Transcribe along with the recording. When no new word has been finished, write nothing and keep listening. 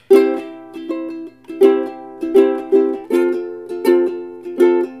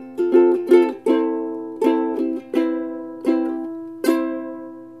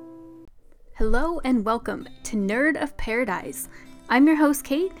and welcome to Nerd of Paradise. I'm your host,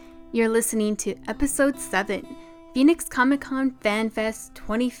 Kate. You're listening to Episode 7, Phoenix Comic Con Fan Fest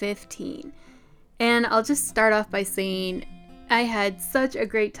 2015. And I'll just start off by saying I had such a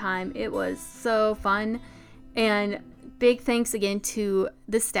great time. It was so fun. And big thanks again to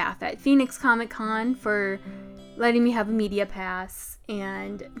the staff at Phoenix Comic Con for letting me have a media pass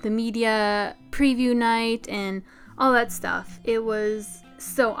and the media preview night and all that stuff. It was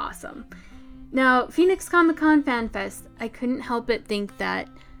so awesome. Now, Phoenix Comic Con Fan Fest, I couldn't help but think that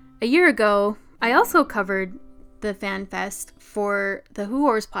a year ago, I also covered the Fan Fest for the Who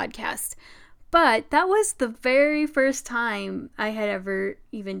Wars podcast. But that was the very first time I had ever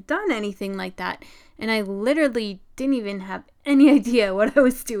even done anything like that. And I literally didn't even have any idea what I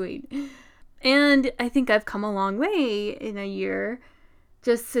was doing. And I think I've come a long way in a year,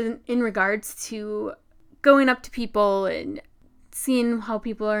 just in regards to going up to people and seeing how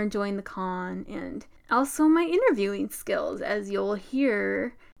people are enjoying the con, and also my interviewing skills, as you'll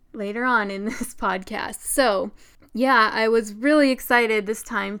hear later on in this podcast. So yeah, I was really excited this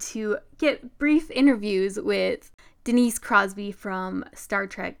time to get brief interviews with Denise Crosby from Star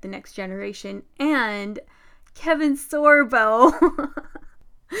Trek: The Next Generation and Kevin Sorbo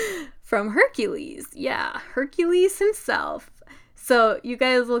from Hercules. Yeah, Hercules himself. So you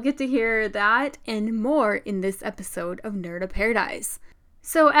guys will get to hear that and more in this episode of Nerd of Paradise.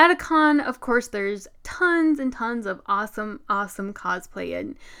 So at a con, of course, there's tons and tons of awesome cosplay.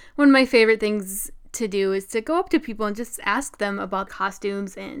 And one of my favorite things to do is to go up to people and just ask them about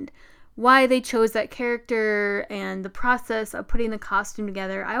costumes and why they chose that character and the process of putting the costume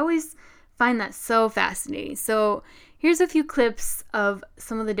together. I always find that so fascinating. So here's a few clips of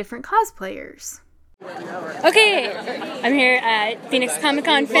some of the different cosplayers. Okay, I'm here at Phoenix Comic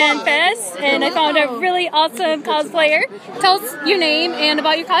Con Fan Fest, and I found a really awesome cosplayer. Tell us your name and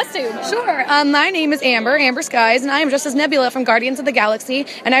about your costume. Sure. My name is Amber Skies, and I am dressed as Nebula from Guardians of the Galaxy,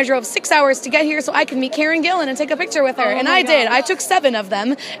 and I drove 6 hours to get here so I could meet Karen Gillan and take a picture with her, and I did. I took 7 of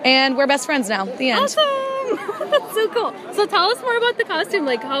them, and we're best friends now. The end. Awesome! That's so cool. So tell us more about the costume.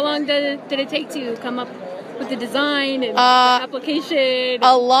 Like, how long did it take to come up with the design and the application?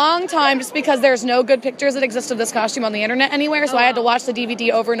 A long time, just because there's no good pictures that exist of this costume on the internet anywhere, so I had to watch the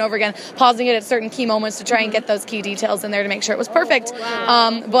DVD over and over again, pausing it at certain key moments to try and get those key details in there to make sure it was perfect.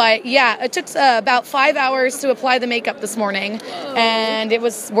 Wow. But yeah, it took about 5 hours to apply the makeup this morning, and it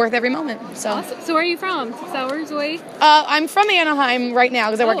was worth every moment. So. Awesome. So where are you from? 6 hours away? I'm from Anaheim right now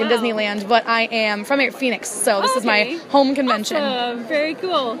because I work in Disneyland, but I am from Phoenix, so this is my home convention. Awesome. Very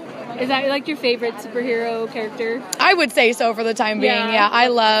cool. Is that like your favorite superhero character? I would say so for the time being, yeah. I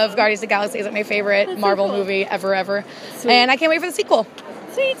love Guardians of the Galaxy. It's my favorite Marvel movie ever. Sweet. And I can't wait for the sequel.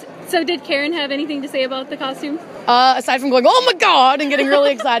 Sweet. So did Karen have anything to say about the costume? Aside from going, oh my god, and getting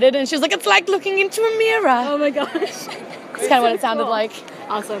really excited, and she was like, it's like looking into a mirror. Oh my gosh. That's kind of what it sounded like.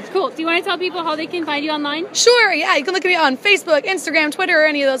 Awesome. Cool. Do you want to tell people how they can find you online? Sure, yeah. You can look at me on Facebook, Instagram, Twitter, or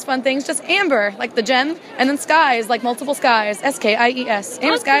any of those fun things. Just Amber, like the gem, and then Skies, like multiple skies. Skies.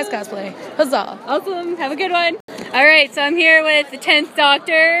 Amber Skies cosplay. Huzzah. Awesome. Have a good one. All right, so I'm here with the 10th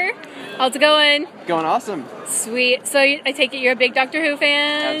Doctor. How's it going? Going awesome. Sweet. So I take it you're a big Doctor Who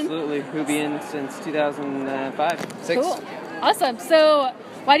fan? Absolutely. Whovian since 2005, 6. Cool. Awesome. So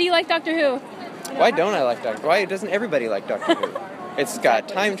why do you like Doctor Who? Why don't I like Doctor Who? Why doesn't everybody like Doctor Who? It's got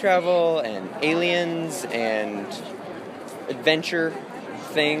time travel and aliens and adventure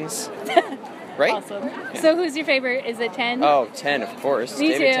things, right? Awesome. Yeah. So who's your favorite? Is it 10? Oh, 10, of course. Me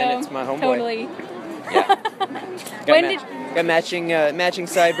David too. Tennant's my homeboy. Totally. Yeah. Got matching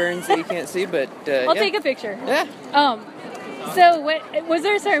sideburns that you can't see, but I'll take a picture. Yeah. So was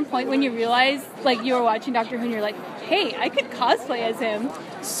there a certain point when you realized, like, you were watching Doctor Who and you're like, hey, I could cosplay as him?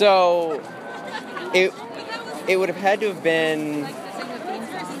 So it would have had to have been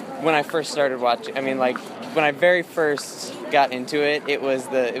when I first started watching. I mean, like, when I very first got into it, it was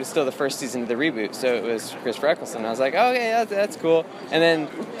still the first season of the reboot, so it was Christopher Eccleston. I was like, oh, okay, that's cool. And then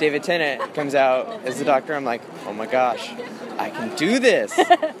David Tennant comes out as the Doctor. I'm like, oh my gosh, I can do this.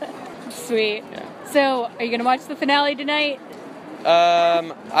 Sweet. Yeah. So, are you going to watch the finale tonight?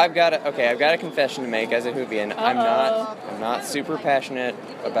 I've got a confession to make as a Whovian. I'm not super passionate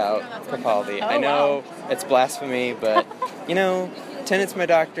about Capaldi. I know it's blasphemy, but Tennant's my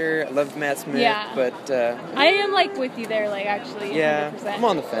Doctor. I love Matt Smith, but I am like with you there, like actually. Yeah, 100%. I'm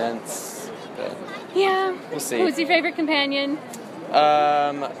on the fence. But yeah, we'll see. Who's your favorite companion?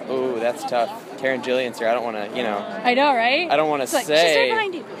 That's tough. Karen Gillian's here. I don't want to, I know, right? I don't want to say. She's right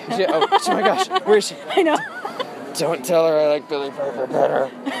behind you. Oh my gosh, where is she? I know. Don't tell her I like Billy Piper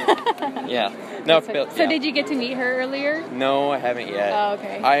better. Yeah. No, So Bill, yeah. did you get to meet her earlier? No, I haven't yet. Oh,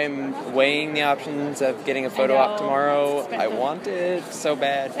 okay. I'm weighing the options of getting a photo op tomorrow. I want it so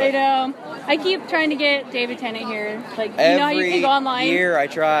bad. But I know. I keep trying to get David Tennant here. Like, you know how you can go online? Every year I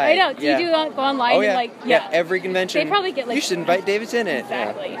try. I know. Do you go online Oh, yeah. and like, yeah, every convention. They probably get like. You should invite David Tennant.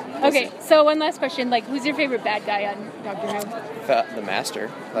 Exactly. Yeah. Okay, so one last question. Like, who's your favorite bad guy on Doctor Who? The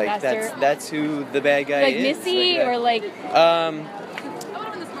Master. Like Master. that's who the bad guy Like is. Missy that. or like.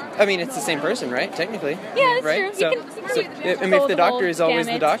 I mean, it's the same person, right? Technically. Yeah, that's right? true. So, You can I mean, if the doctor is always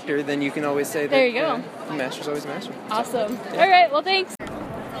the gamut. doctor, then you can always say that There you go. The Master's always the Master. Awesome. All right. Well, thanks.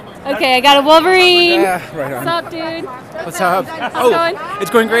 Okay, I got a Wolverine. Yeah, right on. What's up, dude? What's up? How's it going? It's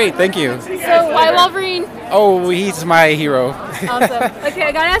going great. Thank you. So, why Wolverine? Oh, he's my hero. Awesome. Okay,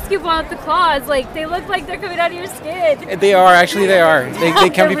 I gotta ask you about the claws. Like, they look like they're coming out of your skin. They are actually. They are. They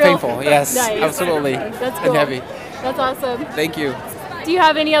can They're be real. painful. Yes, Nice. absolutely. That's cool. And heavy. That's awesome. Thank you. Do you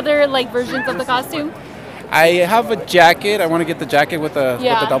have any other like versions of the costume? I have a jacket. I want to get the jacket with the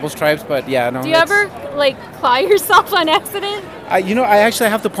Yeah. double stripes, but yeah, no. Do you ever like claw yourself on accident? I actually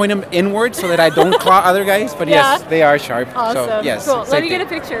have to point them inward so that I don't claw other guys. But yes, Yeah. they are sharp. Awesome. So yes. Cool. Let same me get a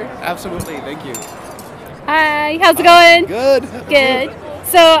thing. picture. Absolutely. Thank you. Hi. How's it going? Good. Good.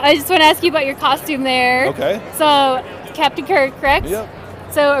 So I just want to ask you about your costume there. Okay. So Captain Kirk, correct? Yep.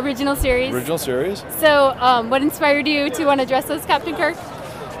 So original series. Original series. So what inspired you to want to dress as Captain Kirk?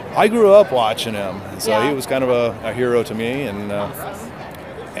 I grew up watching him, so Yeah. he was kind of a hero to me,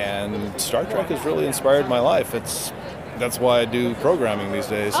 and Star Trek has really inspired my life. That's why I do programming these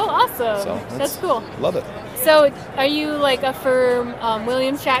days. Oh, awesome. So That's cool. Love it. So are you like a firm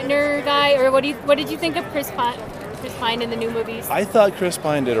William Shatner guy, or what did you think of Chris Pine in the new movies? I thought Chris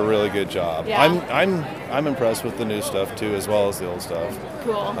Pine did a really good job. Yeah. I'm impressed with the new stuff too, as well as the old stuff.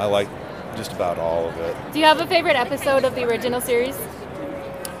 Cool. I like just about all of it. Do you have a favorite episode of the original series?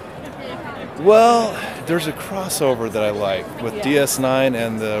 Well, there's a crossover that I like with Yeah. DS9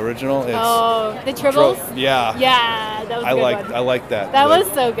 and the original. It's Oh, the Tribbles? Yeah. Yeah, that was a good one. I like that. That was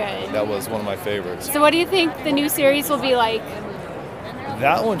so good. That was one of my favorites. So what do you think the new series will be like?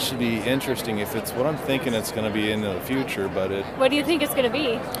 That one should be interesting if it's what I'm thinking it's going to be in the future, but What do you think it's going to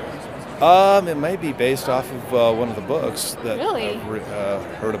be? it may be based off of one of the books that Really? I've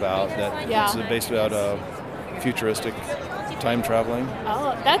heard about. That Yeah. it's based about futuristic time traveling.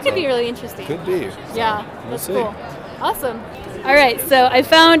 Oh, that could be really interesting. Could be. Yeah, We'll that's see. cool. Awesome. All right, so I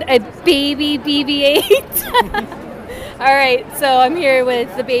found a baby BB-8. All right, so I'm here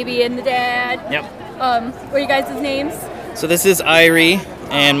with the baby and the dad. Yep. What are you guys' names? So this is Irie,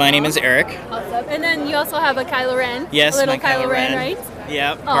 and my name is Eric. Awesome. And then you also have a Kylo Ren. Yes, a little my Kylo Ren. right?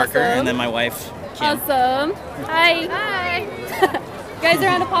 Yep, Parker, Awesome. and then my wife, Kim. Awesome. Hi. Hi. You guys are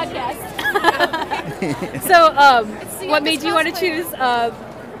on a podcast. So, what made you want to choose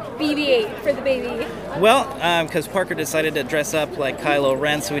BB-8 for the baby? Well, because Parker decided to dress up like Kylo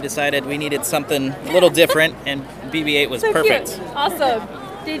Ren, so we decided we needed something a little different, and BB-8 was So perfect. cute. Awesome.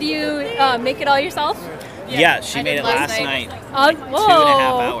 Did you make it all yourself? Yeah, she made it last night. Whoa.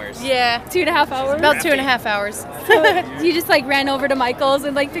 2.5 hours. Yeah, 2.5 hours? about 2.5 hours. So you just like ran over to Michael's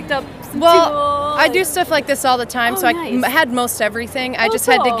and like picked up some Well, tools? I do stuff like this all the time, Oh, so I nice. had most everything. I Oh, just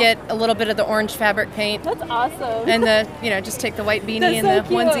had to cool. get a little bit of the orange fabric paint That's awesome. and just take the white beanie That's and so the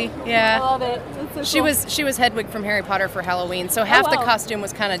cute. onesie. I Yeah. love it. That's so cool. She was Hedwig from Harry Potter for Halloween, so half the wow. costume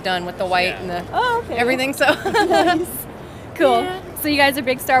was kind of done with the white and the Oh, okay. everything. So Nice. Cool. So you guys are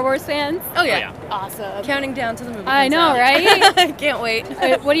big Star Wars fans? oh yeah. Awesome. Counting down to the movie. I comes know, out. right? Can't wait.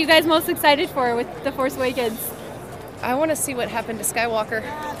 What are you guys most excited for with The Force Awakens? I want to see what happened to Skywalker.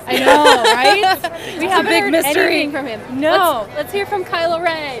 I know, right? We haven't big heard mystery. anything from him. No. Let's hear from Kylo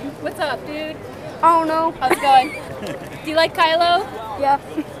Ren. What's up, dude? I don't know. How's it going? Do you like Kylo? Yeah.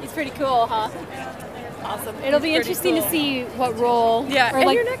 He's pretty cool, huh? Awesome. It'll be pretty interesting cool. to see what role. Yeah, or and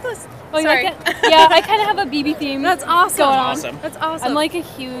like, your necklace. Oh, you Sorry. like it? Yeah, I kind of have a BB theme. That's awesome. Going on. Awesome. That's awesome. I'm like a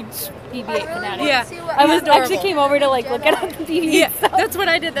huge BB-8 fanatic. Yeah. I was He's adorable. actually came over to like look at the BB-8 Yeah, stuff. that's what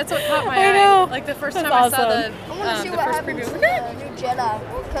I did. That's what caught my I eye. know. Like the first That's time I saw awesome. I want to see the what first happens preview. to the new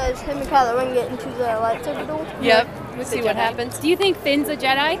Jedi, because him and Kylo Ren get into the lightsaber duel. Yep. We'll The see what Jedi. happens. Do you think Finn's a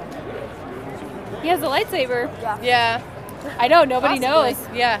Jedi? He has a lightsaber. Yeah. I know. Nobody Possibly. knows.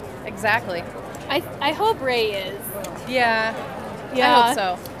 Yeah. Exactly. I hope Rey is. Yeah. Yeah. I hope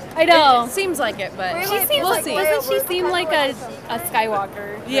so. I know. It seems like it, but She seems we'll like, see. doesn't she seem like a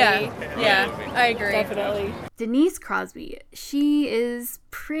Skywalker? Yeah. Rey? Yeah. I agree. Definitely. Denise Crosby. She is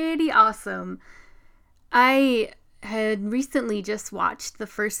pretty awesome. I had recently just watched the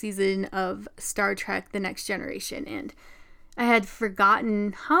first season of Star Trek The Next Generation, and I had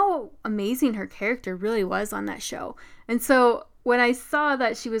forgotten how amazing her character really was on that show. And so when I saw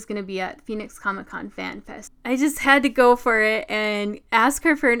that she was going to be at Phoenix Comic-Con Fan Fest, I just had to go for it and ask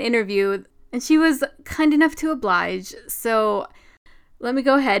her for an interview. And she was kind enough to oblige. So let me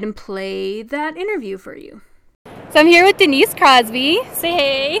go ahead and play that interview for you. So I'm here with Denise Crosby. Say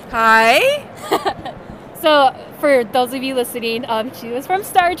hey. Hi. So for those of you listening, she was from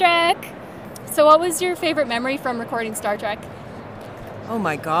Star Trek. So what was your favorite memory from recording Star Trek? Oh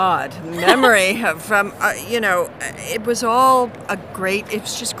my God, memory from, it was all it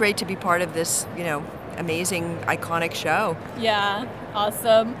was just great to be part of this, amazing, iconic show. Yeah,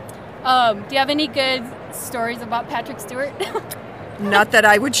 awesome. Do you have any good stories about Patrick Stewart? Not that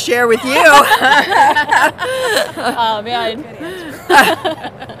I would share with you. Oh, man.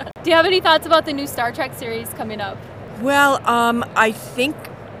 Do you have any thoughts about the new Star Trek series coming up? Well, I think,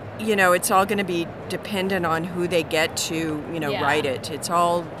 it's all going to be dependent on who they get to, write it. It's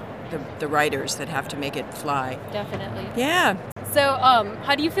all the writers that have to make it fly. Definitely. Yeah. So,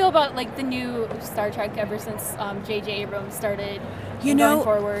 how do you feel about the new Star Trek ever since J.J. Abrams started going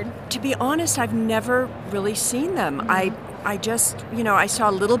forward? To be honest, I've never really seen them. Mm-hmm. I just, I saw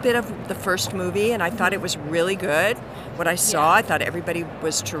a little bit of the first movie and I thought it was really good. What I saw, I thought everybody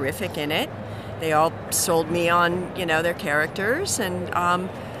was terrific in it. They all sold me on, their characters, and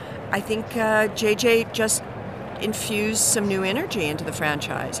I think J.J. just infused some new energy into the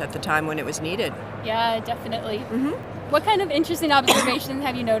franchise at the time when it was needed. Yeah, definitely. Mm-hmm. What kind of interesting observations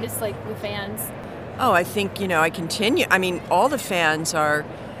have you noticed, with fans? Oh, I think, I continue. I mean, all the fans are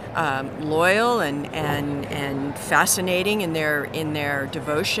loyal and fascinating in their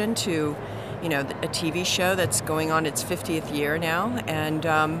devotion to, a TV show that's going on its 50th year now. And,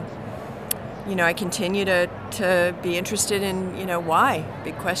 I continue to be interested in, why?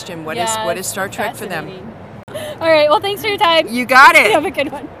 Big question. What is Star Trek for them? All right. Well, thanks for your time. You got it. Have a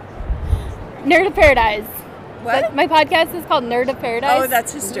good one. Nerd of Paradise. What? My podcast is called Nerd of Paradise. Oh,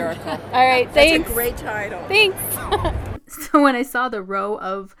 that's hysterical. All right. Thanks. That's a great title. Thanks. So when I saw the row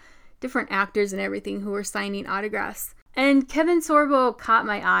of different actors and everything who were signing autographs, and Kevin Sorbo caught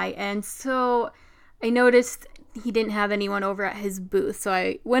my eye, and so I noticed he didn't have anyone over at his booth, so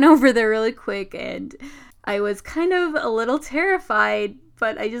I went over there really quick, and I was kind of a little terrified,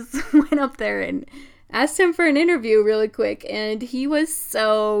 but I just went up there and asked him for an interview really quick, and he was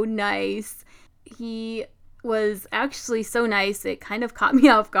so nice. He was actually so nice, it kind of caught me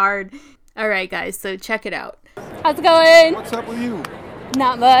off guard. All right, guys, so check it out. How's it going? What's up with you?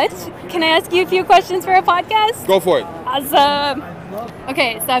 Not much. Can I ask you a few questions for a podcast? Go for it. Awesome.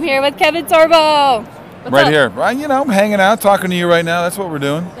 Okay, so I'm here with Kevin Sorbo. What's right up? here. Right, I'm hanging out, talking to you right now. That's what we're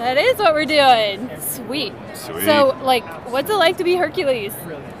doing. That is what we're doing. Sweet. So, what's it like to be Hercules?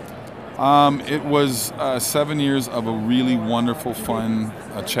 It was 7 years of a really wonderful, fun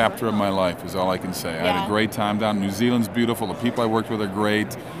chapter of my life, is all I can say. I had a great time down. New Zealand's beautiful. The people I worked with are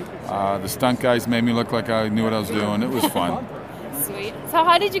great. The stunt guys made me look like I knew what I was doing. It was fun. Sweet. So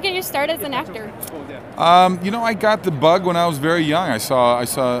how did you get your start as an actor? I got the bug when I was very young. I saw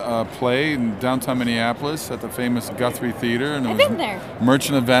a play in downtown Minneapolis at the famous Guthrie Theater, and I've been there.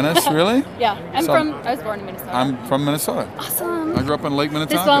 Merchant of Venice. Really? Yeah, I was born in Minnesota. I'm from Minnesota. Awesome. I grew up in Lake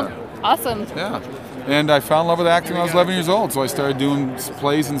Minnetonka. Awesome. Yeah, and I fell in love with acting when I was 11 years old. So I started doing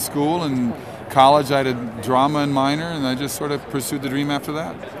plays in school and college. I did drama and minor, and I just sort of pursued the dream after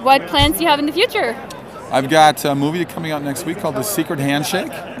that. What plans do you have in the future? I've got a movie coming out next week called The Secret Handshake.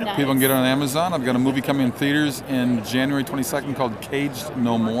 Nice. People can get it on Amazon. I've got a movie coming in theaters in January 22nd called Caged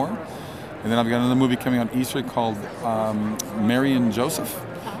No More. And then I've got another movie coming out Easter called Mary and Joseph.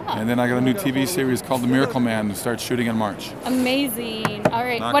 And then I got a new TV series called The Miracle Man that starts shooting in March. Amazing. All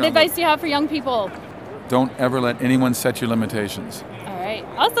right. What advice do you have for young people? Don't ever let anyone set your limitations. All right.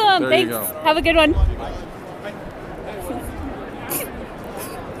 Awesome. There you Thanks. go. Have a good one.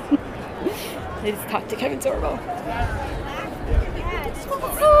 I just talked to Kevin Sorbo.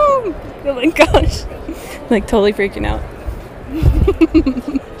 Oh my gosh. Totally freaking out.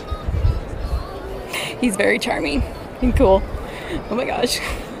 He's very charming and cool. Oh my gosh.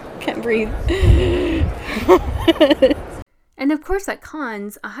 Can't breathe. And of course at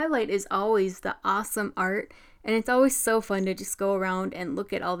cons, a highlight is always the awesome art, and it's always so fun to just go around and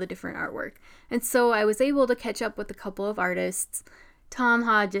look at all the different artwork. And so I was able to catch up with a couple of artists. Tom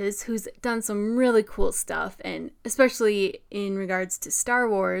Hodges, who's done some really cool stuff, and especially in regards to Star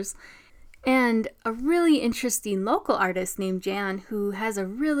Wars, and a really interesting local artist named Jan, who has a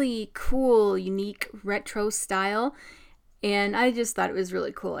really cool, unique retro style, and I just thought it was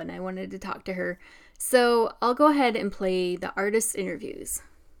really cool, and I wanted to talk to her. So I'll go ahead and play the artist interviews.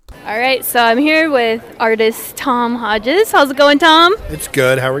 All right, so I'm here with artist Tom Hodges. How's it going, Tom? It's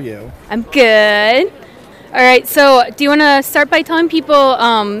good. How are you? I'm good. All right, so do you want to start by telling people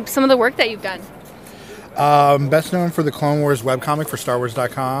some of the work that you've done? Best known for the Clone Wars webcomic for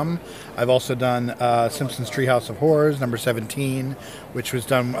StarWars.com. I've also done Simpsons Treehouse of Horrors, number 17, which was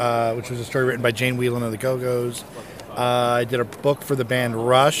a story written by Jane Whelan of the Go-Go's. I did a book for the band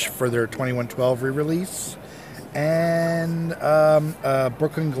Rush for their 2112 re-release, and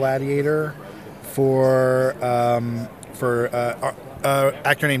Brooklyn Gladiator for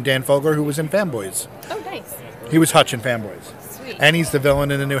actor named Dan Fogler, who was in Fanboys. Oh, nice. He was Hutch in Fanboys. Sweet. And he's the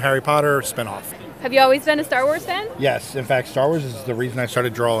villain in the new Harry Potter spinoff. Have you always been a Star Wars fan? Yes. In fact, Star Wars is the reason I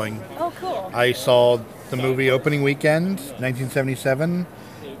started drawing. Oh, cool. I saw the movie opening weekend, 1977,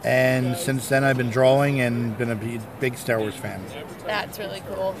 and since then I've been drawing and been a big Star Wars fan. That's really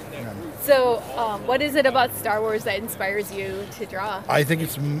cool. Yeah. So, what is it about Star Wars that inspires you to draw? I think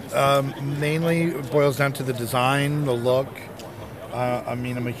it's mainly boils down to the design, the look.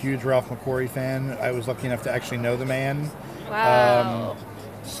 I'm a huge Ralph McQuarrie fan. I was lucky enough to actually know the man. Wow.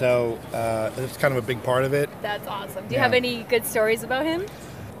 So it's kind of a big part of it. That's awesome. Do you have any good stories about him?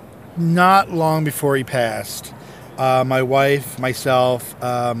 Not long before he passed, my wife, myself,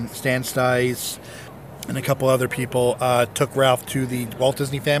 Stan Stice, and a couple other people took Ralph to the Walt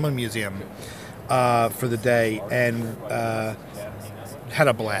Disney Family Museum for the day and had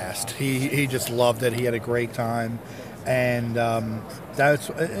a blast. He just loved it. He had a great time. And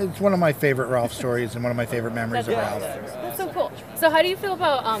it's one of my favorite Ralph stories and one of my favorite memories of Ralph. That's so cool. So how do you feel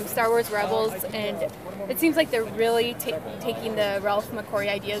about Star Wars Rebels? And it seems like they're really taking the Ralph McQuarrie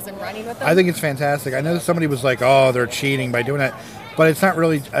ideas and running with them. I think it's fantastic. I know somebody was like, "Oh, they're cheating by doing that," but it's not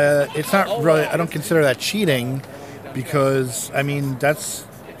really. I don't consider that cheating, because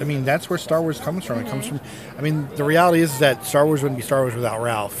that's where Star Wars comes from. It comes from. The reality is that Star Wars wouldn't be Star Wars without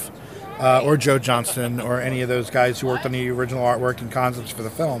Ralph. Or Joe Johnston, or any of those guys who worked on the original artwork and concepts for the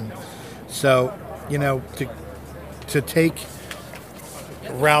film. So, to take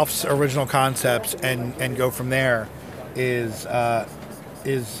Ralph's original concepts and go from there is not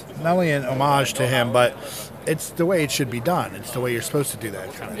only an homage to him, but it's the way it should be done. It's the way you're supposed to do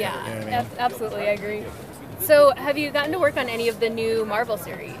that kind of thing. You know what I mean? Absolutely, I agree. So, have you gotten to work on any of the new Marvel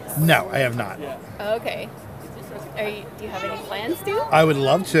series? No, I have not. Okay. Do you have any plans to? I would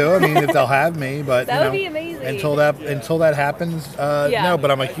love to. If they'll have me, but that would be amazing. Until that happens, no.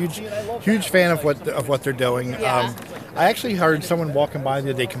 But I'm a huge fan of what they're doing. Yeah. I actually heard someone walking by the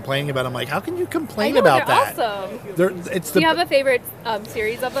other day complaining about it. I'm like, how can you complain about that? Awesome. Do you have a favorite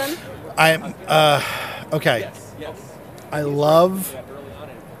series of them? Okay.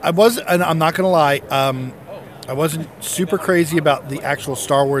 And I'm not gonna lie. I wasn't super crazy about the actual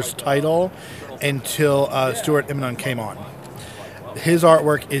Star Wars title until Stuart Immonen came on. His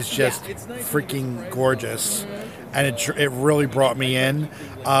artwork is just freaking gorgeous, and it really brought me in.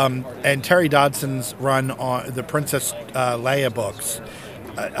 And Terry Dodson's run on the Princess Leia books,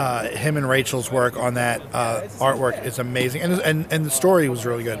 him and Rachel's work on that artwork is amazing, and the story was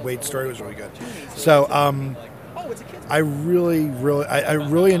really good. Wade's story was really good. So I'm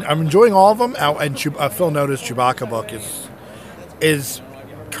enjoying all of them. And Phil Noda's Chewbacca book is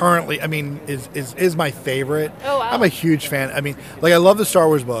currently, is my favorite. Oh, wow. I'm a huge fan. I love the Star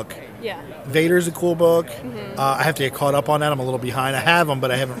Wars book. Yeah. Vader's a cool book. Mm-hmm. I have to get caught up on that. I'm a little behind. I have them, but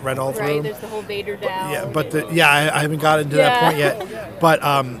I haven't read all through. Right, there's the whole Vader down. Yeah, but I haven't gotten to that point yet. But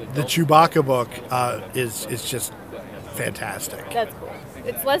the Chewbacca book is just fantastic. That's cool.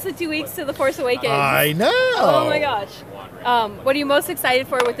 It's less than 2 weeks to The Force Awakens. I know. Oh my gosh. What are you most excited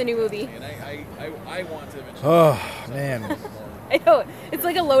for with the new movie? Oh man. I know, it's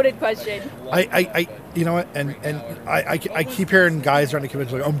like a loaded question. You know what? And I keep hearing guys around the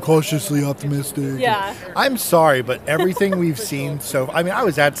convention like, I'm cautiously optimistic. Yeah. I'm sorry, but everything we've seen I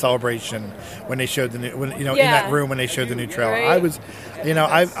was at Celebration when they showed the new, in that room when they showed the new trailer. Right. I was,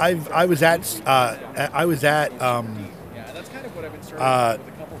 I was at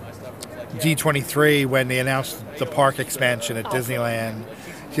D23 when they announced the park expansion at Disneyland.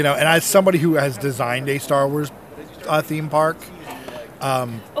 And as somebody who has designed a Star Wars theme park.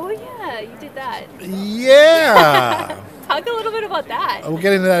 Oh yeah, you did that. Yeah. Talk a little bit about that. We'll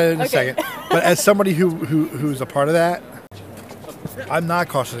get into that in a second. But as somebody who's a part of that, I'm not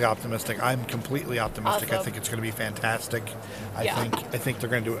cautiously optimistic. I'm completely optimistic. Awesome. I think it's going to be fantastic. I Yeah. think they're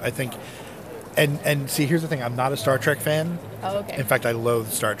going to do it. I think, and see, here's the thing. I'm not a Star Trek fan. Oh, okay. In fact, I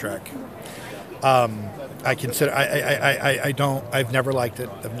loathe Star Trek. I consider I've never liked it.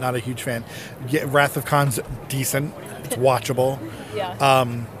 I'm not a huge fan. Wrath of Khan's decent. It's watchable. Yeah.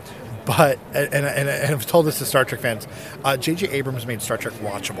 But and I've told this to Star Trek fans. J.J. Abrams made Star Trek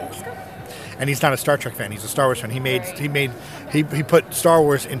watchable, and he's not a Star Trek fan. He's a Star Wars fan. He put Star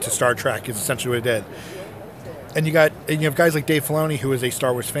Wars into Star Trek. Is essentially what he did. And you have guys like Dave Filoni, who is a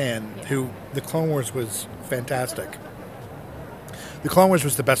Star Wars fan, who the Clone Wars was fantastic. The Clone Wars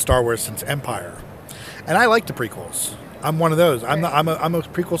was the best Star Wars since Empire, and I like the prequels. I'm one of those. I'm a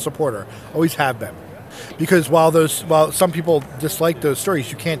prequel supporter. Always have been, because while some people dislike those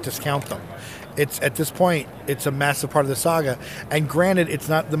stories, you can't discount them. It's at this point, it's a massive part of the saga. And granted, it's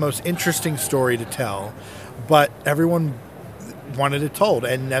not the most interesting story to tell, but everyone wanted it told,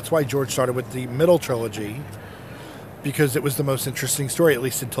 and that's why George started with the middle trilogy, because it was the most interesting story, at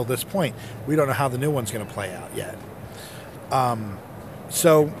least until this point. We don't know how the new one's going to play out yet.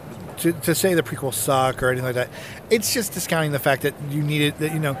 So to say the prequels suck or anything like that, it's just discounting the fact that you needed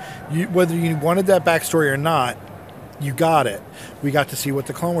that. Whether you wanted that backstory or not, you got it. We got to see what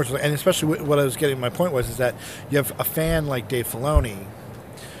the Clone Wars was, and especially what I was getting. My point was is that you have a fan like Dave Filoni,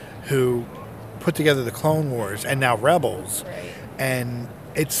 who put together the Clone Wars and now Rebels, and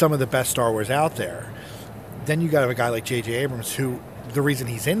it's some of the best Star Wars out there. Then you got a guy like J.J. Abrams, who the reason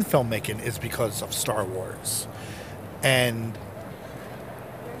he's in filmmaking is because of Star Wars. And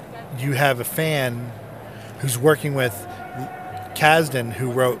you have a fan who's working with Kasdan,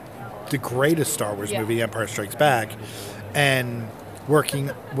 who wrote the greatest Star Wars movie, Empire Strikes Back, and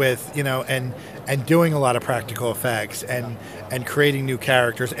working with, and doing a lot of practical effects and creating new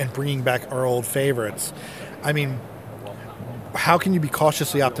characters and bringing back our old favorites. I mean, how can you be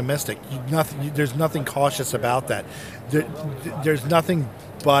cautiously optimistic? There's nothing cautious about that. There's nothing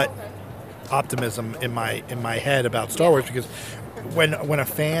but optimism in my head about Star Wars, because when a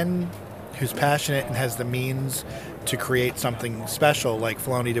fan who's passionate and has the means to create something special like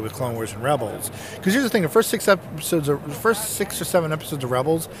Filoni did with Clone Wars and Rebels, because here's the thing: the first 6 or 7 episodes of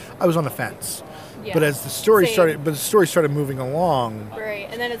Rebels, I was on the fence. Yeah. But as the story started moving along, right,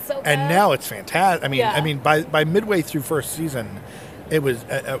 and then it's so and now it's fantastic. I mean, by midway through first season, it was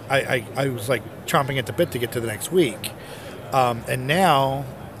I was like chomping at the bit to get to the next week, and now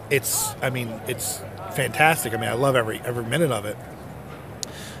it's fantastic. I mean, I love every minute of it,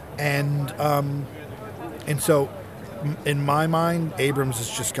 and so in my mind, Abrams is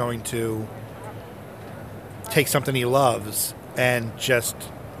just going to take something he loves and just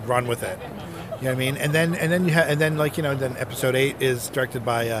run with it. You know what I mean? And then then episode 8 is directed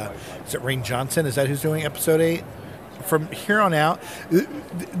by is it Rian Johnson? Is that who's doing episode 8? From here on out, the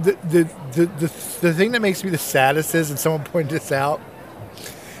thing that makes me the saddest is, and someone pointed this out,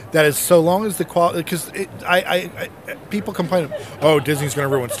 that is so long as the quality, because people complain, oh, Disney's going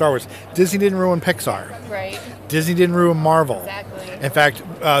to ruin Star Wars. Disney didn't ruin Pixar. Right. Disney didn't ruin Marvel. Exactly. In fact,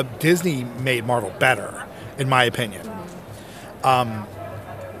 Disney made Marvel better, in my opinion.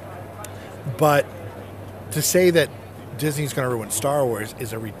 But to say that Disney's going to ruin Star Wars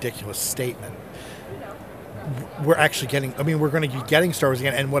is a ridiculous statement. We're actually getting, we're going to be getting Star Wars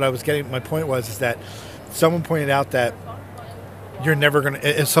again. And what I was getting, my point was, is that someone pointed out that you're never going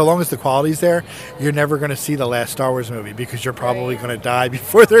to, so long as the quality's there, you're never going to see the last Star Wars movie, because you're probably going to die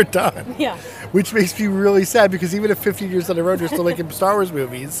before they're done. Yeah. Which makes me really sad, because even if 50 years down the road you're still making Star Wars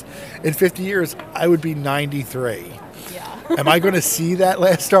movies, in 50 years, I would be 93. Am I going to see that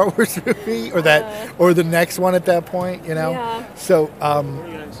last Star Wars movie or the next one at that point? Yeah. So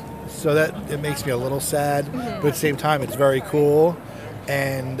that it makes me a little sad, but at the same time, it's very cool,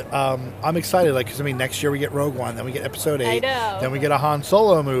 and I'm excited. Because next year we get Rogue One, then we get Episode 8, then we get a Han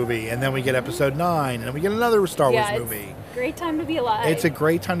Solo movie, and then we get Episode 9, and then we get another Star Wars movie. It's a great time to be alive. It's a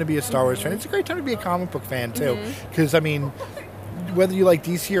great time to be a Star Wars fan. It's a great time to be a comic book fan too, because whether you like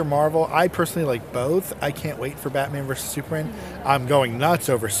DC or Marvel, I personally like both. I can't wait for Batman vs. Superman. I'm going nuts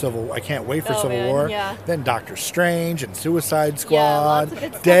over I can't wait for Civil War. Yeah. Then Doctor Strange and Suicide Squad.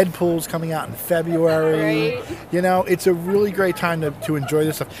 Deadpool's coming out in February. Right. It's a really great time to enjoy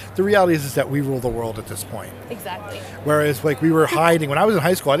this stuff. The reality is that we rule the world at this point. Exactly. Whereas we were hiding. When I was in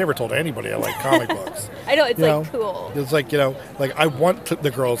high school, I never told anybody I like comic books. I know, it's cool. It's I want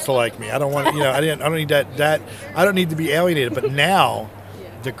the girls to like me. I don't want, I don't need that. I don't need to be alienated. But now,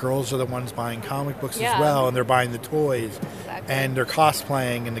 the girls are the ones buying comic books as well, and they're buying the toys, and they're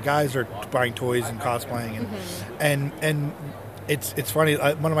cosplaying, and the guys are buying toys and cosplaying, and it's funny.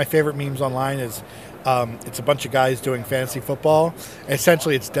 One of my favorite memes online is it's a bunch of guys doing fantasy football.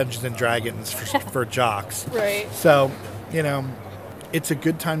 Essentially, it's Dungeons and Dragons for jocks. Right. So, it's a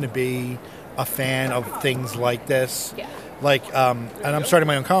good time to be a fan of things like this. Yeah. And I'm starting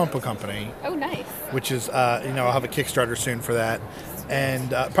my own comic book company. Oh, nice. Which is, I'll have a Kickstarter soon for that.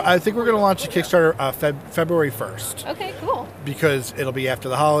 And I think we're going to launch the Kickstarter February 1st. Okay, cool. Because it'll be after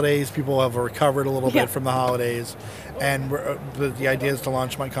the holidays. People have recovered a little bit from the holidays. And the idea is to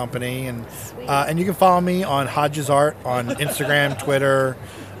launch my company. And you can follow me on Hodges Art on Instagram, Twitter,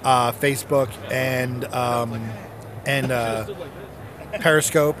 Facebook, and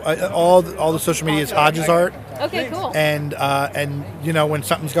Periscope. All the social media is Hodges Art. Okay, cool. And when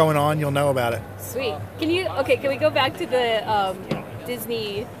something's going on, you'll know about it. Sweet. Can we go back to the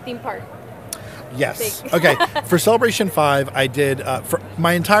Disney theme park? Yes. Okay. For Celebration 5, I did for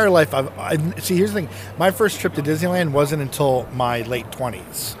my entire life. See, here's the thing. My first trip to Disneyland wasn't until my late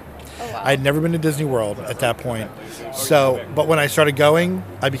 20s. Oh, wow. I had never been to Disney World at that point. So, but when I started going,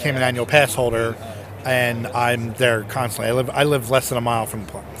 I became an annual pass holder, and I'm there constantly. I live less than a mile from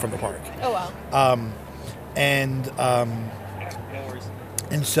the park. Oh wow. And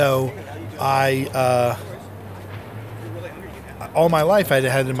so I. All my life, I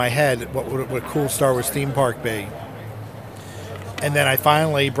had in my head what would a cool Star Wars theme park be. And then I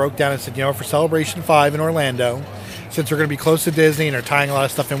finally broke down and said, for Celebration 5 in Orlando, since we're going to be close to Disney and they're tying a lot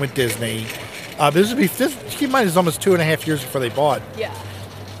of stuff in with Disney, keep in mind, it's almost 2.5 years before they bought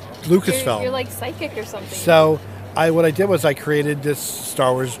Lucasfilm. You're like psychic or something. So what I did was I created this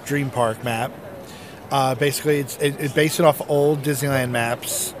Star Wars Dream Park map. Basically, it's based off old Disneyland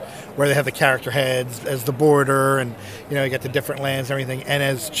maps, where they have the character heads as the border, and you get the different lands and everything. And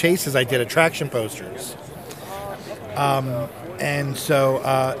as chases, I did attraction posters. And so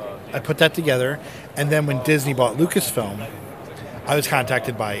I put that together. And then when Disney bought Lucasfilm, I was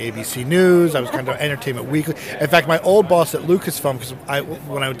contacted by ABC News. I was contacted by Entertainment Weekly. In fact, my old boss at Lucasfilm, because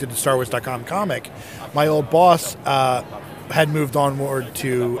when I did the StarWars.com comic, my old boss had moved onward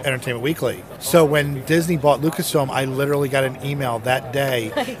to Entertainment Weekly. So when Disney bought Lucasfilm, I literally got an email that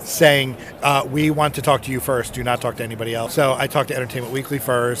day saying, we want to talk to you first. Do not talk to anybody else. So I talked to Entertainment Weekly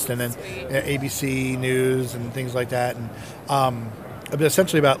first, and then ABC News and things like that. And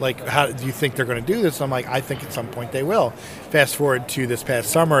essentially about, how do you think they're going to do this? I'm like, I think at some point they will. Fast forward to this past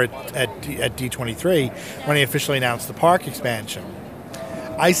summer at D23, when they officially announced the park expansion.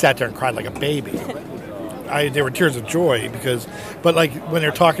 I sat there and cried like a baby. There were tears of joy but when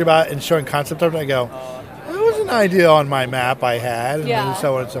they're talking about it and showing concept of it, I go, that was an idea on my map I had, and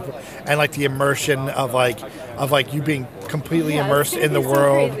so on and so forth. And the immersion of you being completely immersed in the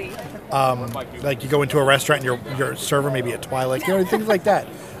world. You go into a restaurant and your server may be at Twilight, things like that.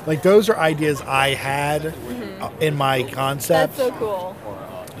 Those are ideas I had in my concept. That's so cool.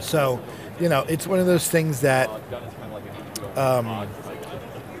 So, it's one of those things that.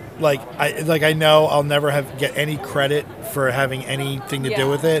 I know I'll never get any credit for having anything to do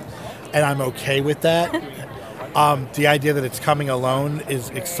with it, and I'm okay with that. The idea that it's coming alone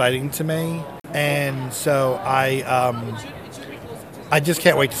is exciting to me, and so I just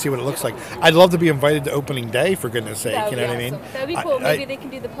can't wait to see what it looks like. I'd love to be invited to opening day, for goodness sake. You know what I mean? That'd be cool. Maybe they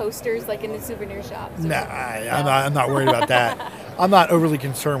can do the posters in the souvenir shops. Nah, I'm not worried about that. I'm not overly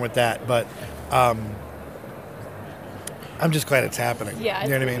concerned with that, but. I'm just glad it's happening. Yeah, you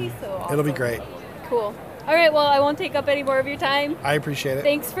know what I mean? So awesome. It'll be great. Cool. All right, well, I won't take up any more of your time. I appreciate it.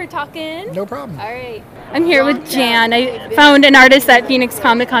 Thanks for talking. No problem. All right. I'm here with Jan. I found an artist at Phoenix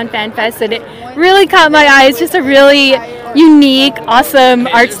Comic Con Fan Fest, and it really caught my eye. It's just a really unique, awesome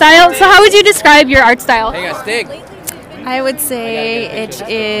art style. So how would you describe your art style? Hey guys, Stig. I would say it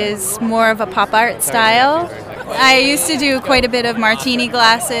is more of a pop art style. I used to do quite a bit of martini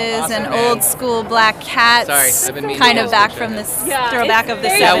glasses and old school black hats. Sorry, I've been meaning kind to of back from the throwback of the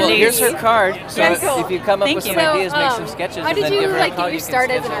 70s. Yeah, well, here's her card. So if you come up Thank with some you. ideas, make some sketches, How and did then you give her a call. get your start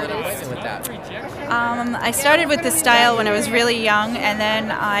as an artist? With that. I started with this style when I was really young, and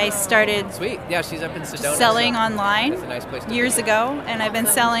then I started Sweet. Yeah, she's up in Sedona. selling online That's a nice place to years ago, and I've been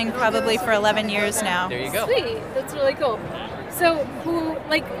selling probably for 11 years now. There you go. Sweet. That's really cool. So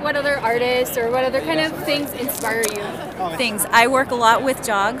what other artists or what other kind of things inspire you? Things. I work a lot with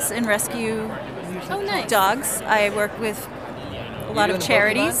dogs and rescue dogs. I work with a lot of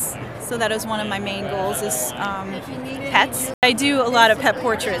charities. So that is one of my main goals is pets. I do a lot of pet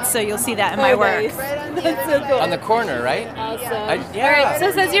portraits, so you'll see that in my work. Nice. That's so cool. On the corner, right? Awesome. Yeah. All right, so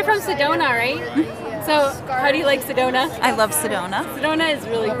it says you're from Sedona, right? So how do you like Sedona? I love Sedona. Sedona is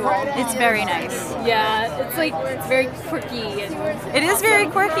really cool. It's very nice. Yeah, it's very quirky. It is very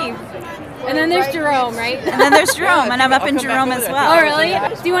quirky. And then there's Jerome, right? And then there's Jerome, and I'm up in Jerome as well. Oh, really?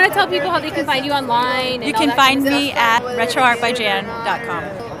 Do you want to tell people how they can find you online? You can find me at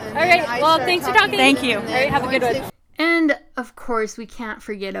retroartbyjan.com. All right, well, thanks for talking. Thank you. All right, have a good one. And, of course, we can't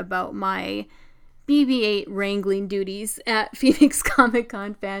forget about my BB-8 wrangling duties at Phoenix Comic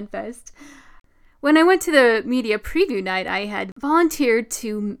Con Fan Fest. when I went to the media preview night, I had volunteered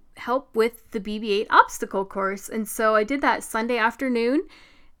to help with the BB-8 obstacle course. And so I did that Sunday afternoon,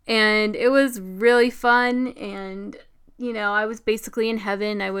 and it was really fun. And, you know, I was basically in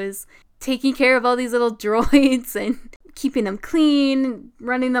heaven. I was taking care of all these little droids and keeping them clean,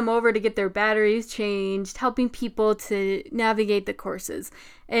 running them over to get their batteries changed, helping people to navigate the courses.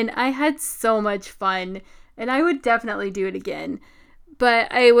 And I had so much fun, and I would definitely do it again.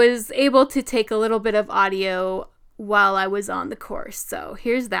 But I was able to take a little bit of audio while I was on the course. So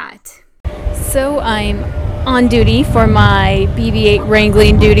here's that. So I'm on duty for my BB-8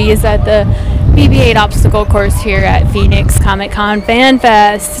 wrangling duties at the BB-8 obstacle course here at Phoenix Comic-Con Fan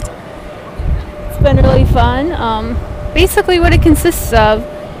Fest. It's been really fun. Basically what it consists of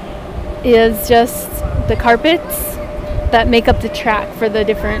is just the carpets that make up the track for the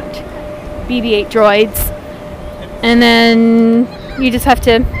different BB-8 droids. And then you just have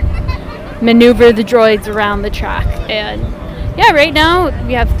to maneuver the droids around the track. And yeah, right now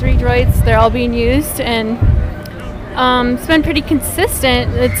we have 3 droids. They're all being used, and it's been pretty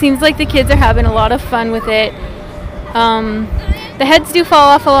consistent. It seems like the kids are having a lot of fun with it. The heads do fall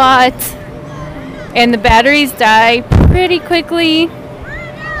off a lot, and the batteries die pretty quickly.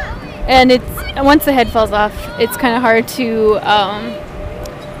 And once the head falls off, it's kind of hard to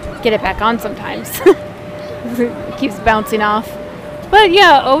get it back on sometimes. It keeps bouncing off. But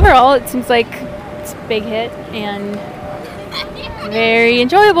yeah, overall it seems like it's a big hit and very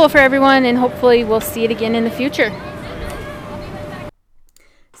enjoyable for everyone, and hopefully we'll see it again in the future.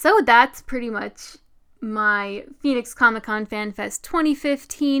 So that's pretty much my Phoenix Comic-Con Fan Fest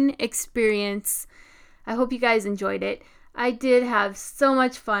 2015 experience. I hope you guys enjoyed it. I did have so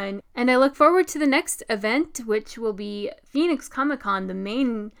much fun, and I look forward to the next event, which will be Phoenix Comic-Con, the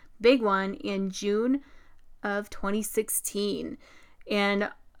main big one, in June of 2016. And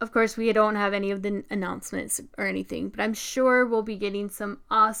of course, we don't have any of the announcements or anything, but I'm sure we'll be getting some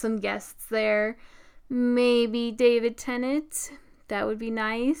awesome guests there. Maybe David Tennant. That would be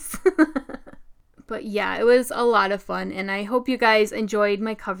nice. But yeah, it was a lot of fun, and I hope you guys enjoyed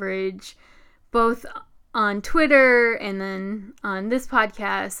my coverage, both on Twitter and then on this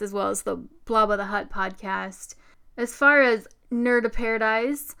podcast, as well as the Blob of the Hut podcast. As far as Nerd of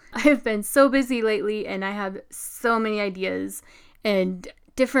Paradise, I have been so busy lately, and I have so many ideas and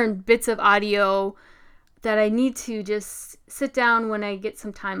different bits of audio that I need to just sit down when I get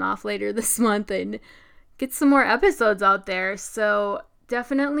some time off later this month and get some more episodes out there. So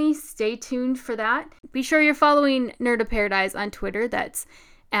definitely stay tuned for that. Be sure you're following Nerd of Paradise on Twitter. That's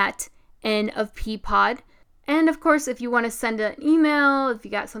at NofPpod. And of course, if you want to send an email, if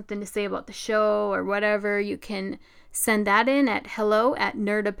you got something to say about the show or whatever, you can send that in at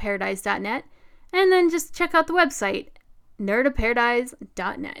hello@nerdofparadise.net. And then just check out the website,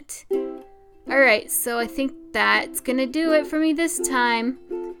 nerdofparadise.net. Alright, so I think that's gonna do it for me this time.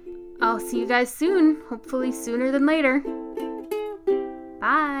 I'll see you guys soon, hopefully sooner than later.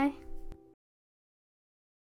 Bye!